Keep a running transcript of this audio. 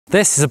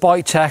This is a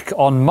bike check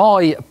on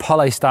my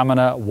Poly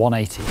Stamina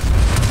 180.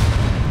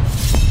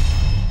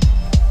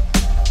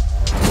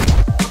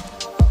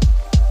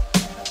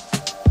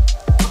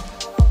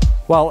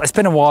 Well, it's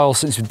been a while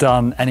since we've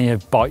done any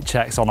bike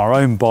checks on our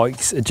own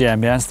bikes at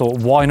GMBN, so thought,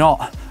 why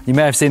not? You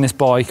may have seen this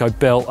bike I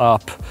built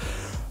up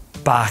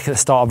back at the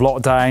start of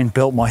lockdown,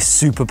 built my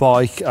super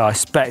bike, I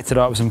spec'd it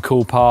up with some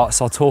cool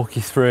parts. I'll talk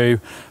you through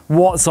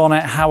what's on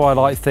it, how I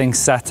like things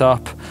set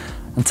up,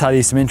 and tell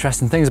you some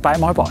interesting things about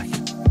my bike.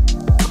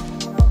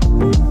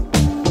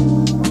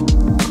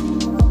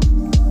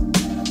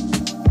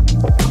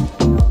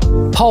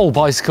 Pole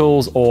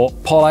bicycles, or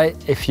Poly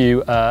if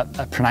you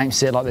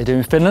pronounce it like they do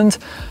in Finland,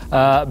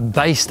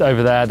 based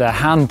over there, they're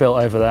hand built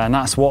over there, and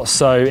that's what's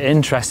so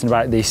interesting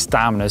about these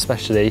Stamina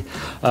especially.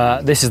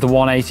 This is the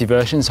 180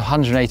 version, so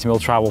 180mm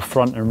travel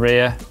front and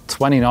rear,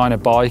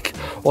 29er bike,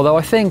 although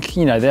I think,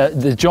 you know,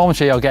 the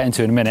geometry I'll get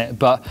into in a minute,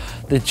 but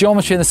the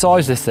geometry and the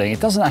size of this thing,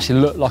 it doesn't actually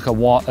look like a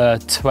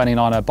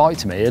 29er bike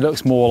to me. It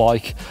looks more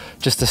like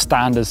just a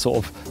standard sort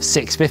of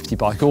 650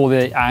 bike. All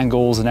the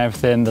angles and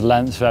everything, the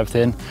length of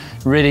everything,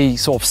 really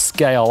sort of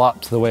scale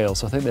up to the wheels.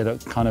 So I think they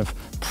look kind of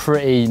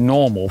pretty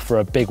normal for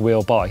a big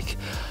wheel bike.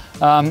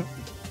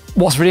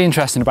 What's really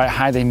interesting about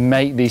how they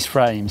make these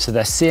frames, so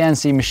they're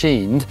CNC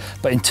machined,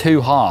 but in two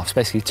halves,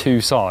 basically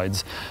two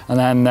sides, and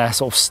then they're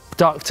sort of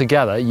stuck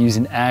together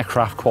using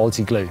aircraft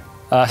quality glue.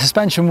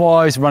 Suspension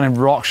wise, running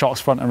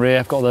Rockshox front and rear.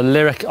 I've got the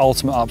Lyrik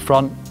Ultimate up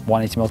front,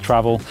 180mm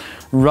travel,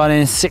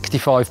 running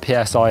 65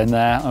 PSI in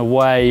there. I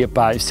weigh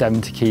about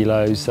 70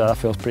 kilos, so that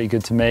feels pretty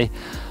good to me.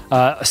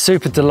 A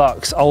Super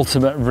Deluxe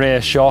Ultimate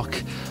rear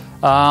shock.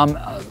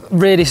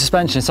 Really,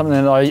 suspension is something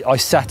that I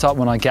set up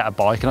when I get a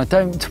bike, and I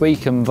don't tweak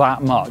them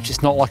that much.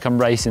 It's not like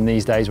I'm racing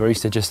these days where I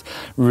used to just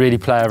really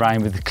play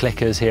around with the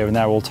clickers here and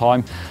there all the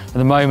time. At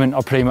the moment,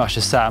 I pretty much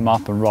just set them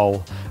up and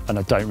roll, and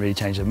I don't really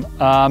change them.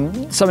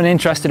 Something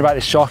interesting about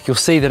this shock, you'll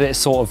see that it's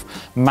sort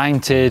of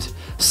mounted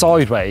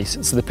sideways,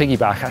 so the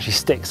piggyback actually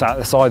sticks out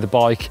the side of the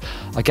bike.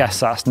 I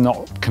guess that's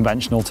not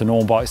conventional to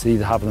normal bikes, they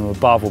either have them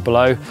above or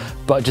below,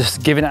 but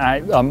just giving it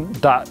out,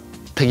 that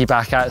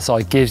piggyback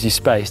outside gives you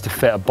space to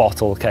fit a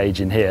bottle cage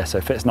in here, so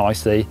it fits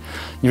nicely.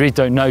 You really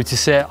don't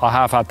notice it. I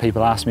have had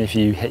people ask me if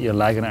you hit your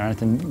leg on it or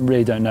anything,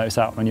 really don't notice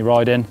that when you're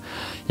riding.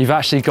 You've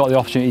actually got the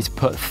opportunity to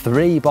put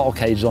 3 bottle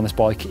cages on this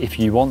bike if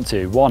you want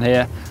to. One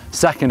here,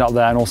 second up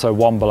there, and also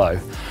one below.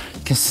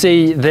 You can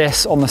see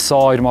this on the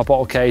side of my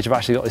bottle cage. I've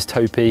actually got this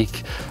toe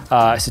peak.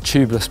 It's a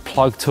tubeless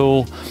plug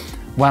tool.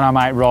 When I'm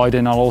out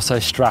riding, I'll also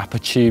strap a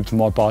tube to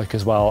my bike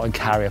as well and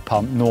carry a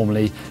pump,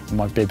 normally in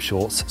my bib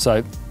shorts.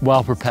 So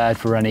well prepared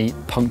for any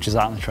punctures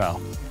out on the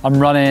trail. I'm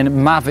running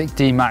Mavic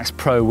Deemax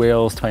Pro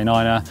wheels,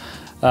 29er.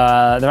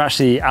 They're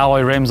actually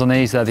alloy rims on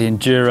these. They're the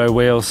Enduro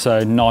wheels,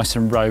 so nice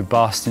and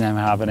robust. You never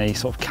have any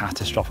sort of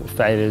catastrophic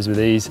failures with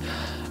these.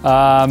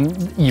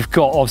 You've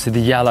got obviously the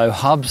yellow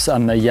hubs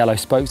and the yellow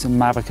spokes that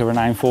Mavic are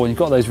renowned for. And you've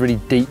got those really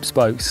deep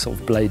spokes, sort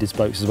of bladed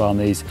spokes as well on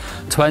these.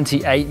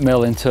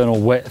 28mm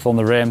internal width on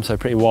the rim, so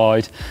pretty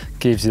wide.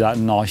 Gives you that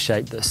nice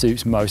shape that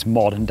suits most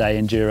modern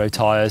day Enduro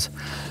tyres.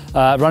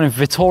 Running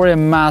Vittoria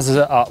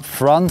Mazza up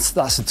front,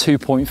 that's a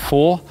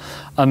 2.4.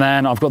 And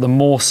then I've got the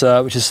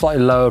Morsa, which is a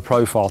slightly lower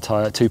profile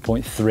tyre,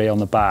 2.3 on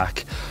the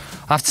back.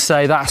 I have to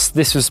say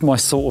this was my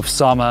sort of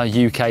summer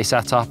UK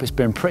setup. It's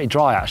been pretty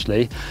dry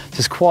actually.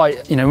 It's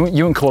quite, you know,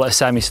 you wouldn't call it a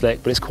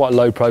semi-slick, but it's quite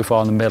low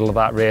profile in the middle of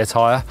that rear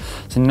tyre.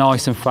 It's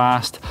nice and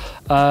fast.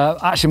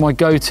 Actually my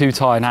go-to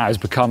tyre now has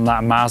become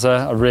that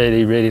Mazza. I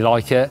really, really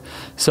like it.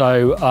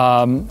 So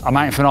I'm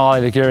out in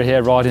Finale Ligure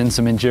here riding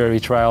some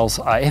enduro trails.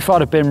 If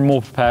I'd have been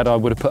more prepared, I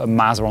would have put a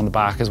Mazza on the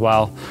back as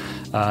well.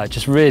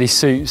 Just really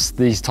suits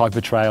these type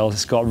of trails.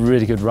 It's got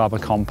really good rubber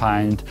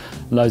compound,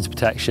 loads of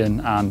protection,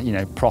 and you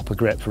know, proper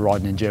grip for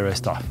riding enduro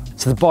stuff.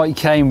 So the bike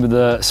came with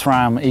the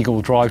SRAM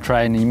Eagle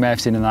drivetrain, and you may have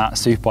seen in that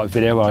Superbike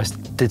video where I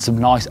did some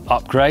nice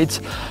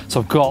upgrades. So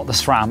I've got the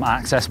SRAM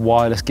Access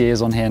wireless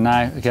gears on here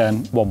now.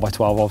 Again,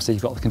 1x12 obviously.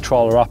 You've got the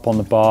controller up on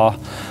the bar,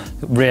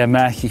 rear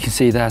mech. You can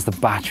see there's the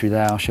battery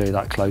there. I'll show you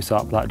that close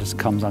up. That just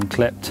comes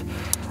unclipped.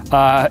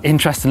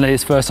 Interestingly,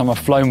 it's the first time I've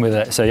flown with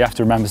it, so you have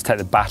to remember to take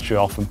the battery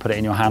off and put it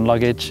in your hand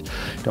luggage.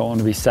 You don't want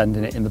to be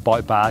sending it in the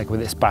bike bag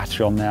with its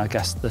battery on there. I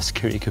guess the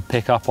security could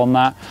pick up on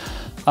that.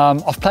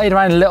 I've played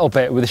around a little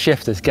bit with the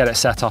shifter to get it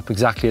set up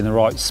exactly in the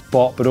right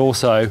spot, but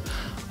also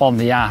on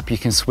the app you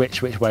can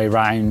switch which way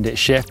round it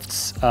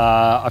shifts.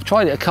 I've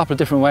tried it a couple of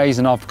different ways,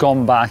 and I've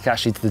gone back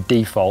actually to the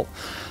default.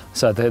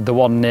 So the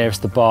one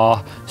nearest the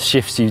bar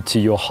shifts you to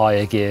your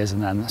higher gears,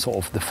 and then sort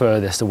of the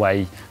furthest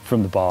away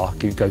from the bar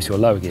goes to your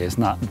lower gears,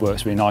 and that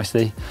works really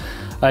nicely.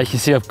 You can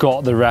see I've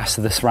got the rest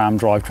of the SRAM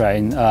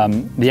drivetrain.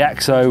 The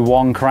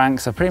XO1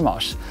 cranks are pretty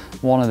much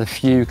one of the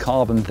few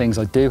carbon things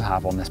I do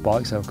have on this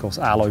bike. So of course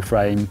alloy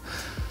frame,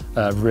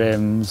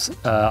 rims.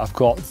 I've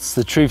got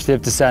the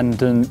Truvativ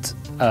Descendant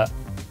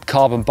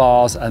carbon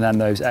bars, and then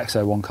those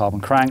XO1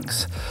 carbon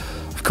cranks.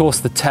 Of course,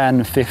 the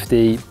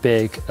 1050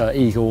 big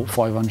Eagle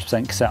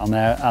 500% cassette on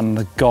there, and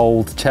the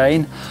gold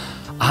chain.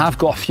 I have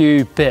got a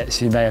few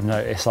bits you may have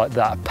noticed, like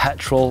that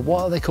petrol,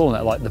 what are they calling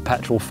it? Like the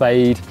petrol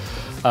fade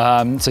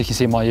So you can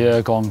see my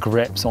Ergon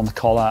grips on the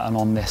collar and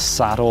on this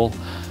saddle.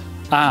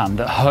 And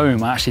at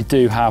home, I actually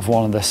do have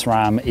one of the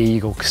SRAM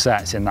Eagle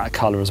cassettes in that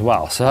colour as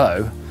well.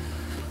 So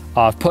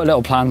I've put a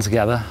little plan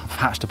together. I've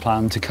hatched a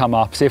plan to come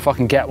up, see if I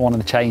can get one of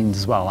the chains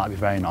as well. That'd be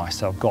very nice.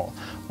 So I've got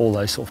all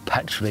those sort of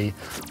petrol-y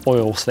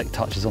oil slick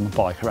touches on the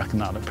bike. I reckon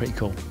that'd look pretty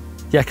cool.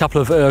 Yeah, a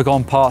couple of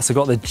Ergon parts. I've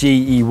got the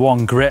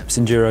GE1 grips,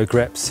 Enduro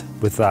grips,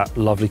 with that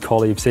lovely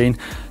collar you've seen.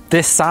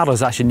 This saddle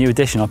is actually a new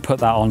addition. I put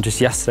that on just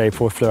yesterday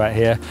before I flew out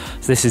here.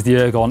 So this is the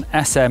Ergon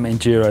SM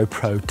Enduro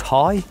Pro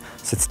tie.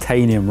 So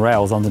titanium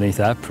rails underneath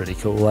there, pretty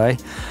cool, eh?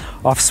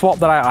 I've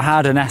swapped that out. I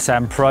had an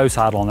SM Pro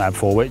saddle on there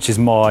before, which is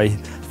my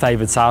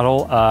favoured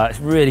saddle. It's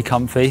really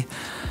comfy.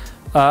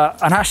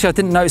 And actually I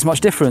didn't notice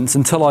much difference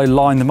until I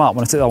lined them up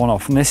when I took that one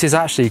off. And this is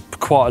actually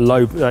quite a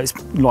low, it's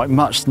like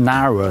much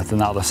narrower than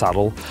that other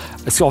saddle.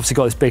 It's obviously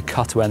got this big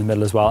cutaway in the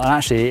middle as well. And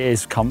actually it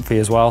is comfy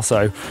as well.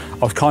 So I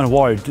was kind of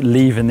worried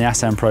leaving the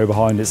SM Pro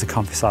behind. It's a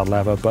comfy saddle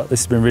ever, but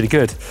this has been really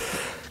good.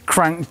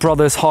 Crank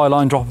Brothers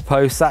Highline dropper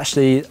post,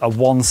 actually a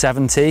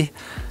 170.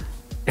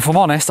 If I'm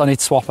honest, I need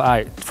to swap it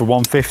out for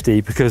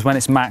 150 because when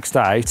it's maxed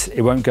out,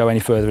 it won't go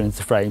any further into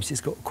the frames.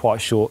 It's got quite a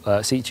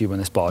short seat tube on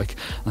this bike.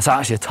 And it's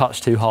actually a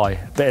touch too high,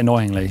 a bit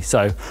annoyingly.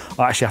 So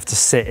I actually have to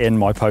sit in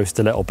my post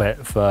a little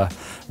bit for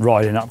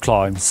riding up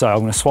climbs. So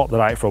I'm going to swap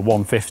that out for a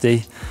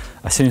 150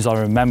 as soon as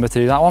I remember to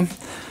do that one.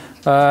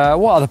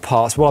 What other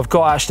parts? Well, I've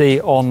got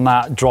actually on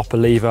that dropper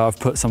lever, I've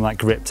put some of that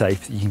grip tape.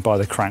 You can buy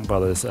the Crank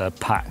Brothers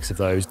packs of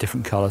those,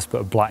 different colours,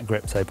 put a black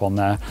grip tape on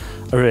there.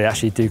 I really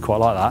actually do quite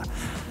like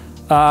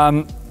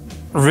that.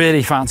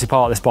 Really fancy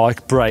part of this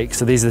bike, brakes.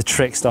 So these are the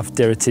Trickstuff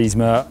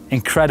Direttissima,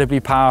 incredibly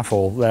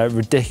powerful. They're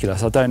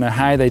ridiculous. I don't know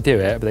how they do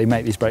it, but they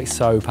make these brakes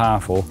so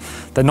powerful.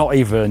 They're not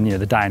even, you know,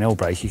 the downhill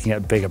brake. You can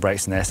get bigger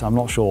brakes than this. I'm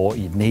not sure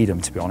you'd need them,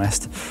 to be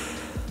honest.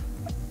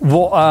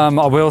 What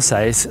I will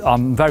say is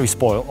I'm very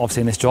spoiled,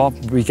 obviously, in this job.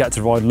 We get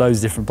to ride loads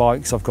of different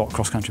bikes. I've got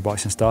cross-country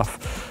bikes and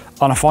stuff.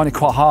 And I find it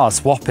quite hard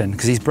swapping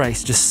because these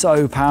brakes are just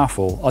so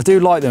powerful. I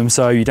do like them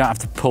so you don't have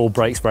to pull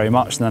brakes very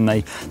much, and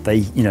then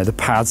you know, the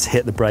pads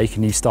hit the brake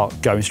and you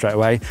start going straight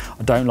away.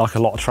 I don't like a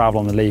lot of travel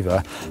on the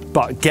lever,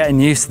 but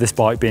getting used to this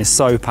bike being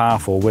so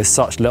powerful with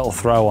such little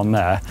throw on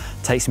there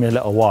takes me a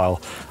little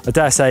while. I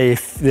dare say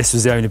if this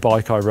was the only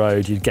bike I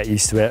rode, you'd get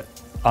used to it.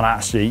 And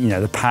actually, you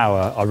know, the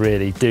power I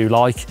really do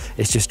like.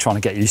 It's just trying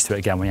to get used to it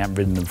again when you haven't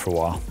ridden them for a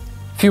while.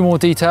 A few more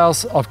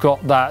details. I've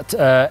got that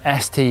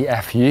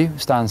STFU,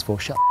 stands for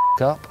shut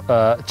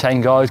up.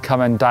 Chain guide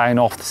coming down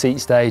off the seat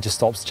stay, just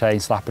stops the chain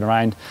slapping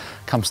around.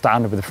 Comes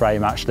standard with the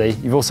frame actually.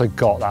 You've also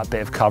got that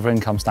bit of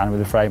covering, comes standard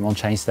with the frame on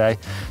chain stay.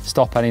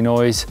 Stop any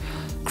noise.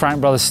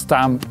 Crank Brothers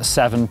stamp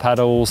 7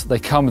 pedals. They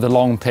come with the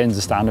long pins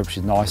as standard, which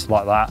is nice,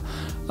 like that.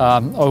 I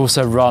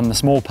also run the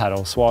small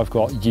pedals, so I've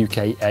got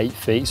UK 8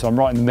 feet, so I'm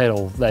right in the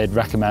middle. They'd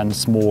recommend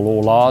small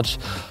or large.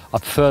 I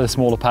prefer the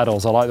smaller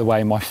pedals. I like the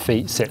way my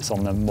feet sits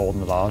on them more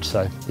than the large,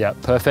 so yeah,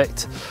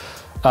 perfect.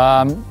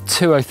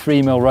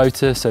 203mm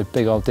rotor, so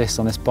big old disc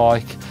on this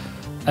bike.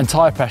 And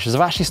tyre pressures,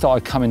 I've actually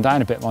started coming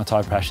down a bit, my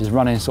tyre pressures,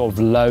 running sort of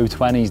low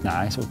 20s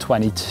now, sort of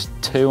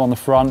 22 on the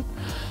front,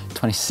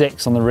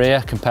 26 on the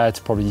rear, compared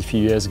to probably a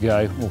few years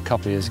ago, or a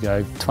couple of years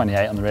ago,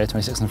 28 on the rear,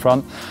 26 on the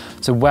front.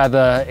 So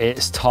whether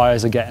it's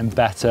tyres are getting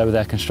better with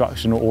their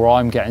construction, or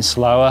I'm getting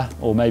slower,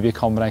 or maybe a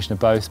combination of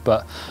both,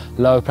 but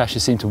lower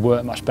pressures seem to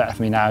work much better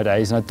for me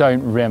nowadays, and I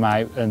don't rim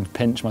out and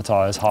pinch my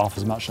tyres half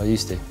as much as I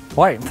used to.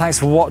 Right, thanks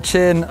for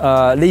watching.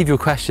 Leave your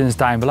questions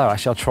down below.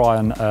 Actually, I'll try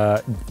and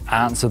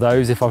answer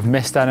those. If I've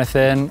missed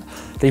anything,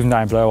 leave them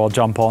down below, I'll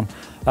jump on.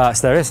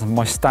 So there is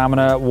my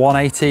Stamina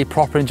 180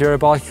 proper enduro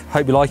bike.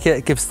 Hope you like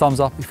it. Give us a thumbs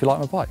up if you like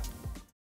my bike.